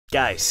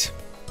Guys,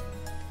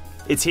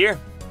 it's here.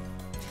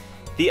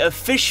 The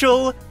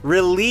official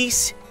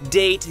release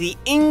date, the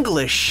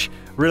English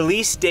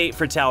release date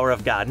for Tower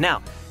of God.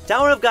 Now,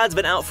 Tower of God's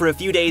been out for a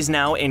few days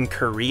now in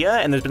Korea,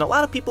 and there's been a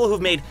lot of people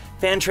who've made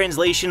fan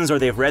translations or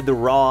they've read the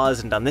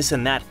raws and done this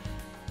and that.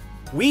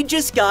 We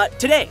just got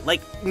today,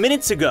 like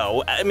minutes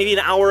ago, maybe an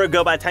hour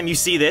ago by the time you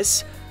see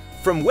this,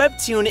 from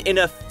WEBTOON an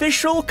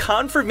official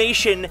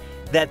confirmation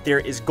that there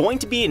is going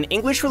to be an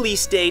English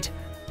release date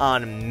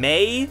on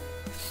May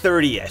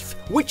 30th,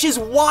 which is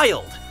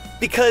wild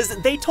because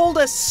they told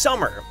us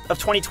summer of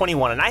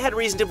 2021, and I had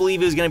reason to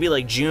believe it was gonna be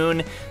like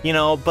June, you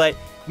know, but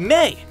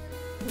May,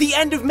 the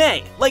end of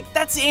May, like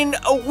that's in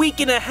a week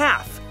and a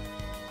half.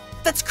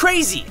 That's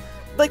crazy.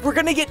 Like we're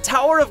gonna get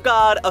Tower of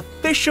God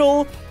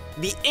official,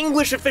 the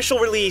English official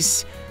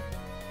release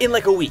in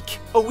like a week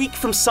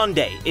from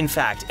Sunday, in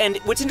fact. And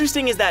what's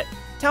interesting is that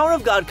Tower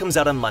of God comes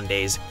out on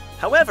Mondays.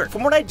 However,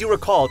 from what I do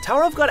recall,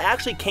 Tower of God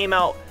actually came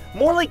out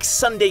more like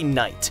Sunday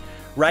night,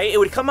 right? It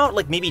would come out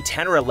like maybe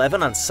 10 or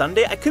 11 on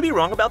Sunday. I could be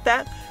wrong about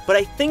that, but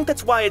I think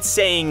that's why it's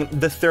saying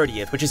the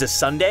 30th, which is a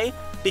Sunday,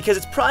 because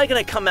it's probably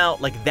gonna come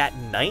out like that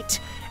night,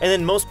 and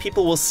then most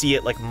people will see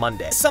it like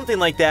Monday. Something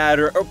like that,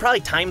 or probably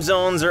time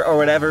zones or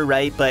whatever,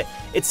 right? But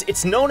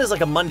it's known as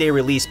like a Monday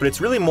release, but it's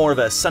really more of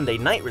a Sunday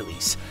night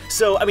release.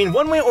 So, I mean,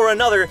 one way or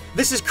another,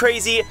 this is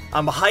crazy.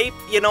 I'm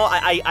hyped, you know,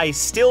 I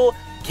still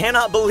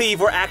cannot believe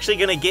we're actually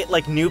gonna get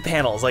like new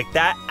panels. Like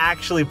that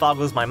actually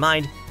boggles my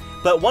mind.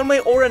 But one way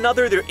or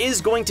another, there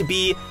is going to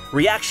be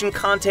reaction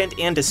content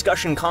and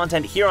discussion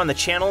content here on the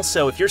channel,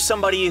 so if you're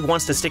somebody who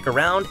wants to stick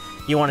around,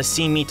 you want to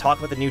see me talk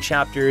about the new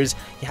chapters,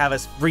 you have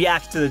us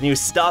react to the new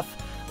stuff,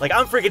 like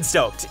I'm freaking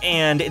stoked,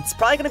 and it's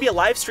probably going to be a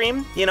live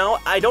stream, you know?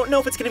 I don't know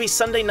if it's going to be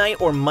Sunday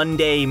night or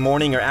Monday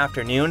morning or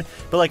afternoon,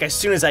 but like as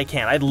soon as I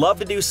can. I'd love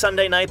to do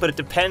Sunday night, but it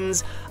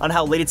depends on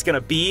how late it's going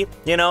to be,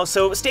 you know?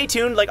 So stay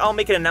tuned, like I'll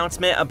make an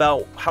announcement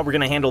about how we're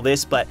going to handle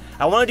this, but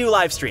I want to do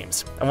live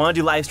streams. I want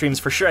to do live streams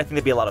for sure. I think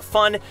that'd be a lot of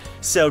fun,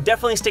 so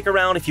definitely stick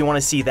around if you want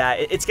to see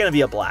that. It's going to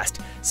be a blast.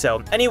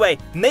 So anyway,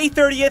 May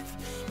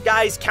 30th,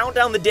 guys, count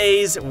down the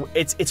days.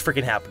 It's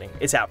freaking happening.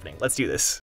 It's happening. Let's do this.